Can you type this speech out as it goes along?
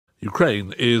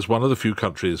Ukraine is one of the few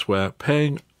countries where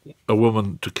paying a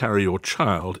woman to carry your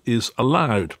child is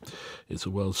allowed. It's a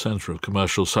world centre of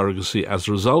commercial surrogacy as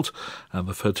a result, and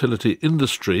the fertility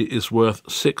industry is worth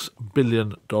 $6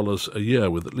 billion a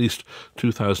year, with at least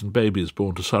 2,000 babies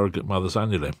born to surrogate mothers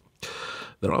annually.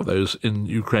 There are those in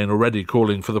Ukraine already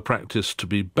calling for the practice to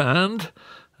be banned,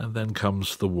 and then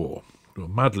comes the war. Well,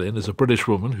 Madeleine is a British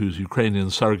woman whose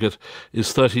Ukrainian surrogate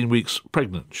is 13 weeks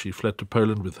pregnant. She fled to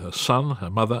Poland with her son, her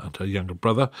mother and her younger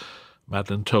brother.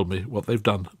 Madeleine told me what they've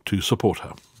done to support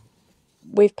her.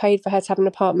 We've paid for her to have an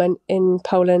apartment in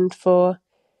Poland for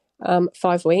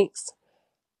 5 weeks.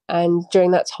 And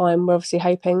during that time, we're obviously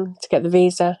hoping to get the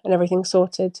visa and everything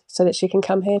sorted so that she can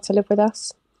come here to live with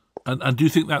us. And do you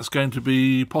think that's going to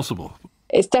be possible?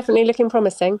 It's definitely looking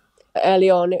promising. Early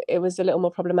on, it was a little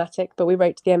more problematic, but we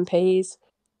wrote to the MPs.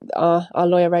 Our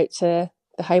lawyer wrote to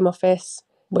the Home Office,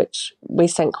 which we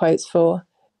sent quotes for.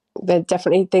 There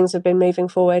definitely things have been moving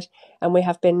forward, and we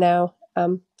have been now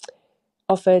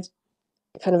offered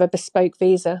kind of a bespoke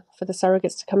visa for the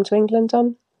surrogates to come to England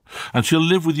on. And she'll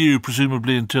live with you,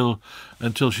 presumably, until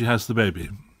she has the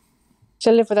baby?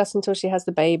 She'll live with us until she has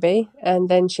the baby, and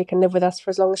then she can live with us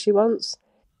for as long as she wants.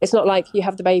 It's not like you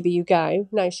have the baby, you go.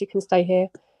 No, she can stay here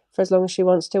for as long as she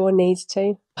wants to or needs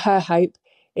to. Her hope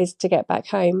is to get back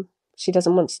home. She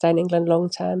doesn't want to stay in England long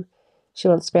term. She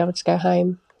wants to be able to go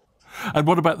home. And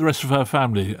what about the rest of her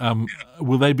family?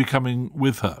 Will they be coming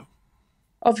with her?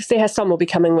 Obviously, her son will be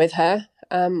coming with her.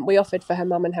 We offered for her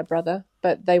mum and her brother,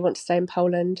 but they want to stay in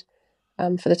Poland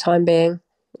for the time being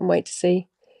and wait to see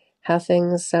how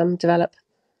things develop.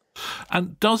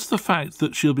 And does the fact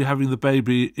that she'll be having the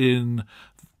baby in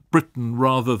Britain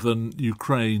rather than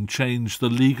Ukraine change the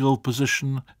legal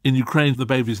position? In Ukraine, the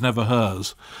baby's never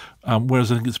hers,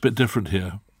 whereas I think it's a bit different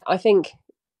here. I think,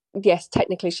 yes,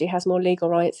 technically she has more legal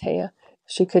rights here.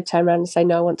 She could turn around and say,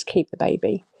 no, I want to keep the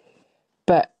baby.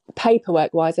 But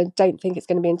paperwork-wise, I don't think it's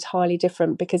going to be entirely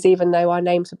different, because even though our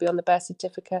names would be on the birth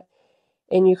certificate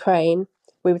in Ukraine,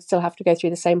 we would still have to go through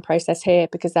the same process here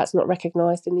because that's not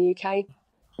recognised in the UK.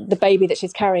 The baby that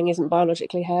she's carrying isn't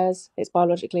biologically hers, it's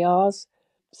biologically ours.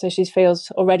 So she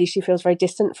feels very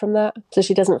distant from that. So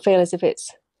she doesn't feel as if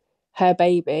it's her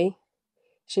baby.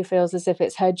 She feels as if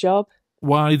it's her job.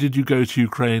 Why did you go to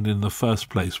Ukraine in the first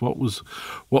place? What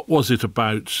was it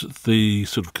about the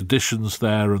sort of conditions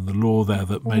there and the law there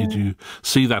that made you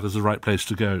see that as the right place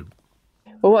to go?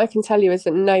 Well, what I can tell you is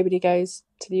that nobody goes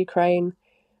to the Ukraine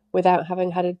without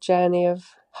having had a journey of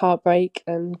heartbreak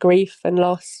and grief and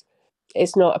loss.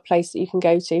 It's not a place that you can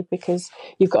go to because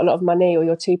you've got a lot of money or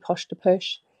you're too posh to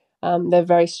push. There are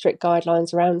very strict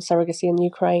guidelines around surrogacy in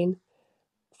Ukraine.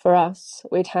 For us,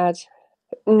 we'd had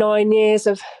 9 years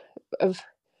of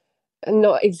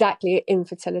not exactly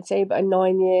infertility, but a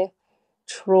 9-year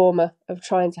trauma of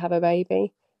trying to have a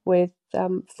baby with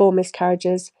 4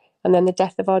 miscarriages, and then the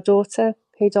death of our daughter,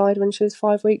 who died when she was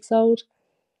 5 weeks old.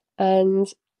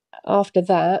 And after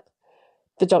that,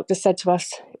 the doctor said to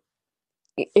us,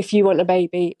 if you want a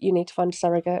baby, you need to find a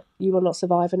surrogate. You will not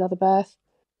survive another birth.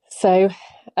 So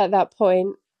at that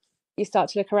point, you start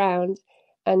to look around,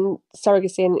 and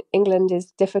surrogacy in England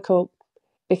is difficult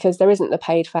because there isn't the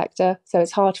paid factor. So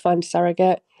it's hard to find a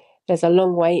surrogate. There's a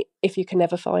long wait if you can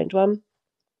ever find one.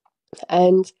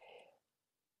 And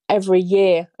every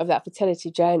year of that fertility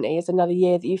journey is another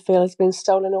year that you feel has been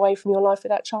stolen away from your life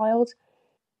with that child.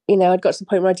 You know, I'd got to the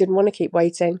point where I didn't want to keep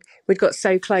waiting. We'd got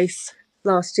so close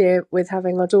last year with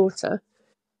having our daughter.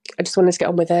 I just wanted to get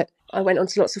on with it. I went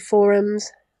onto lots of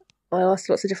forums. I asked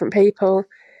lots of different people,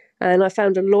 and I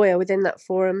found a lawyer within that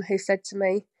forum who said to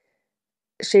me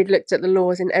she'd looked at the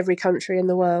laws in every country in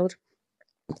the world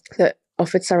that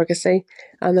offered surrogacy,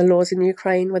 and the laws in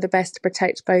Ukraine were the best to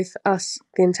protect both us,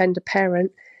 the intended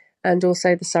parent, and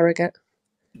also the surrogate.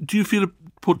 Do you feel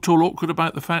at all awkward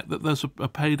about the fact that there's a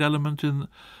paid element in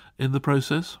the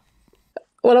process?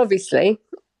 Well, obviously,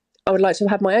 I would like to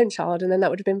have had my own child, and then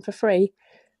that would have been for free.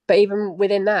 But even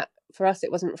within that, for us,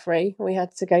 it wasn't free. We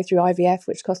had to go through IVF,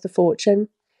 which cost a fortune.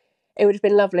 It would have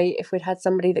been lovely if we'd had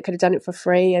somebody that could have done it for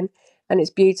free, and it's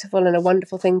beautiful and a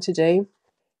wonderful thing to do.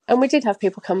 And we did have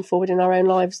people come forward in our own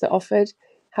lives that offered.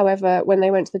 However, when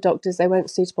they went to the doctors, they weren't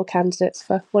suitable candidates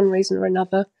for one reason or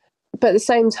another. But at the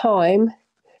same time,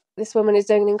 this woman is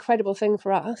doing an incredible thing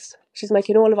for us. She's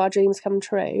making all of our dreams come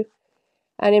true.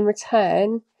 And in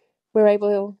return, we're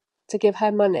able to give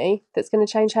her money that's going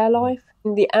to change her life.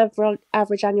 And the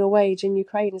average annual wage in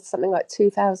Ukraine is something like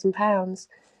 £2,000.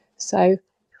 So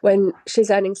when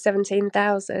she's earning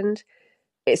 £17,000,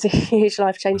 it's a huge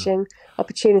life-changing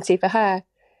opportunity for her.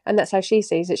 And that's how she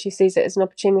sees it. She sees it as an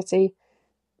opportunity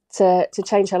to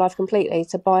change her life completely,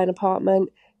 to buy an apartment,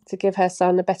 to give her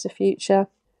son a better future.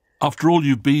 After all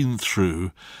you've been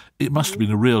through, it must have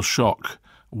been a real shock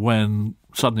when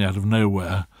suddenly out of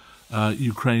nowhere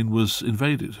Ukraine was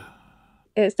invaded.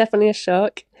 It's definitely a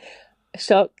shock,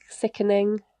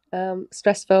 sickening,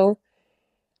 stressful.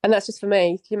 And that's just for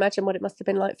me. Can you imagine what it must have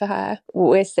been like for her?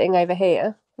 We're sitting over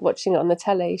here watching it on the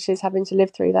telly. She's having to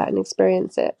live through that and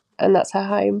experience it. And that's her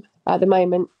home. At the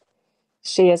moment,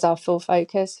 she is our full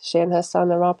focus. She and her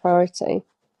son are our priority.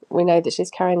 We know that she's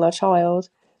carrying our child,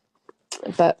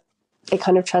 but it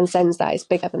kind of transcends that. It's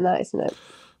bigger than that, isn't it?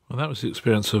 Well, that was the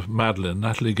experience of Madeline.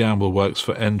 Natalie Gamble works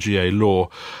for NGA Law,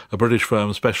 a British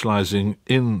firm specialising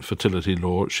in fertility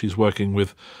law. She's working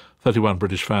with 31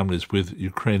 British families with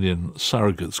Ukrainian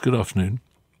surrogates. Good afternoon.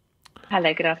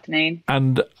 Hello, good afternoon.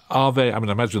 And are they, I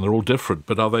imagine they're all different,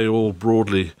 but are they all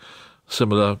broadly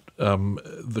similar,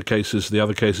 the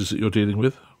other cases that you're dealing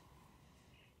with?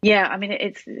 Yeah,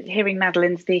 it's hearing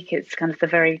Madeline speak, it's kind of the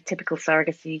very typical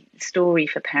surrogacy story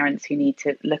for parents who need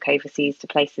to look overseas to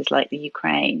places like the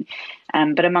Ukraine.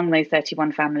 But among those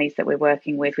 31 families that we're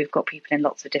working with, we've got people in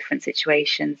lots of different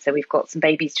situations. So we've got some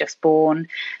babies just born.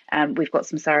 We've got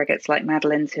some surrogates like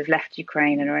Madeline's who've left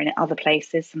Ukraine and are in other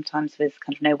places, sometimes with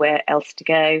kind of nowhere else to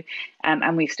go.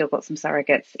 And we've still got some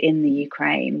surrogates in the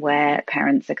Ukraine where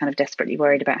parents are kind of desperately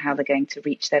worried about how they're going to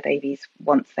reach their babies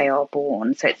once they are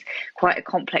born. So it's quite a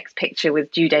complex picture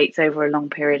with due dates over a long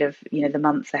period of, the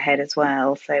months ahead as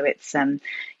well. So it's,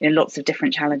 lots of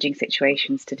different challenging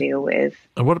situations to deal with.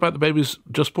 And what about the babies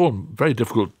just born? Very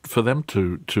difficult for them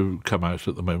to come out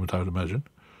at the moment, I would imagine.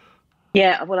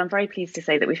 Yeah, well, I'm very pleased to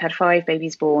say that we've had 5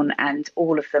 babies born and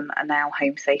all of them are now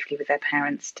home safely with their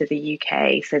parents to the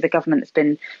UK. So the government has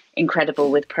been incredible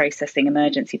with processing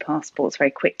emergency passports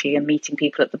very quickly and meeting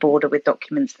people at the border with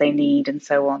documents they need and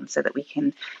so on, so that we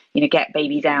can, get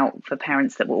babies out for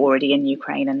parents that were already in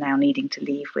Ukraine and now needing to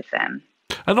leave with them.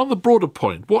 And on the broader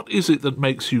point, what is it that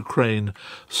makes Ukraine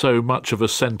so much of a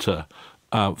centre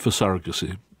for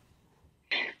surrogacy?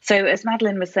 So, as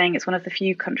Madeline was saying, it's one of the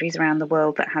few countries around the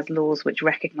world that has laws which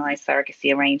recognise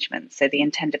surrogacy arrangements. So the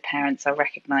intended parents are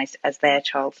recognised as their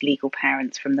child's legal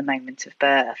parents from the moment of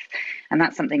birth. And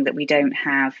that's something that we don't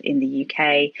have in the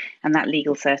UK. And that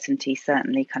legal certainty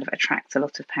certainly kind of attracts a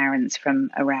lot of parents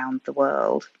from around the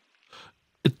world.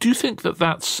 Do you think that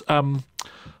that's a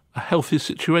healthy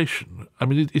situation?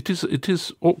 It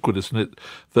is awkward, isn't it,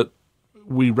 that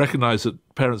we recognise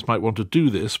that parents might want to do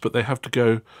this, but they have to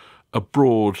go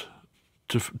abroad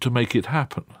to make it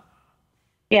happen.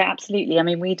 Yeah,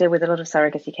 absolutely. We deal with a lot of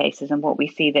surrogacy cases, and what we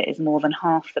see that is more than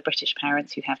half the British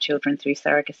parents who have children through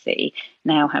surrogacy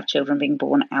now have children being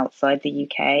born outside the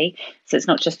UK. So it's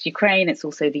not just Ukraine, it's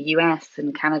also the US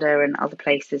and Canada and other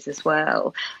places as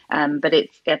well. But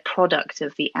it's a product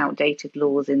of the outdated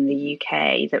laws in the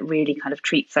UK that really kind of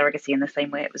treat surrogacy in the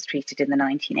same way it was treated in the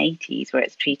 1980s, where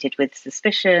it's treated with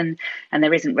suspicion and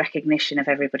there isn't recognition of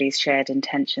everybody's shared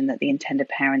intention that the intended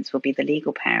parents will be the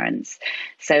legal parents.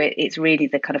 So it's really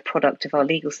the kind of product of our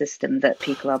legal system that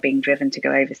people are being driven to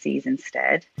go overseas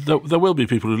instead. There will be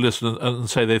people who listen and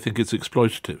say they think it's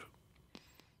exploitative.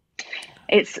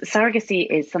 Surrogacy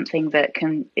is something that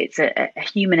it's a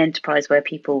human enterprise where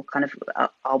people kind of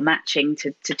are matching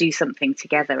to do something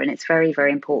together. And it's very,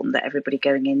 very important that everybody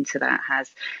going into that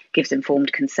gives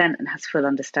informed consent and has full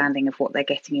understanding of what they're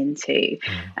getting into.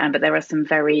 But there are some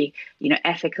very,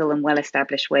 ethical and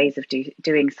well-established ways of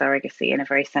doing surrogacy in a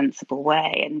very sensible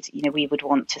way. And, we would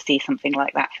want to see something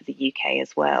like that for the UK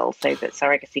as well, so that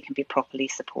surrogacy can be properly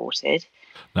supported.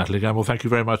 Natalie Gamble, thank you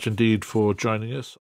very much indeed for joining us.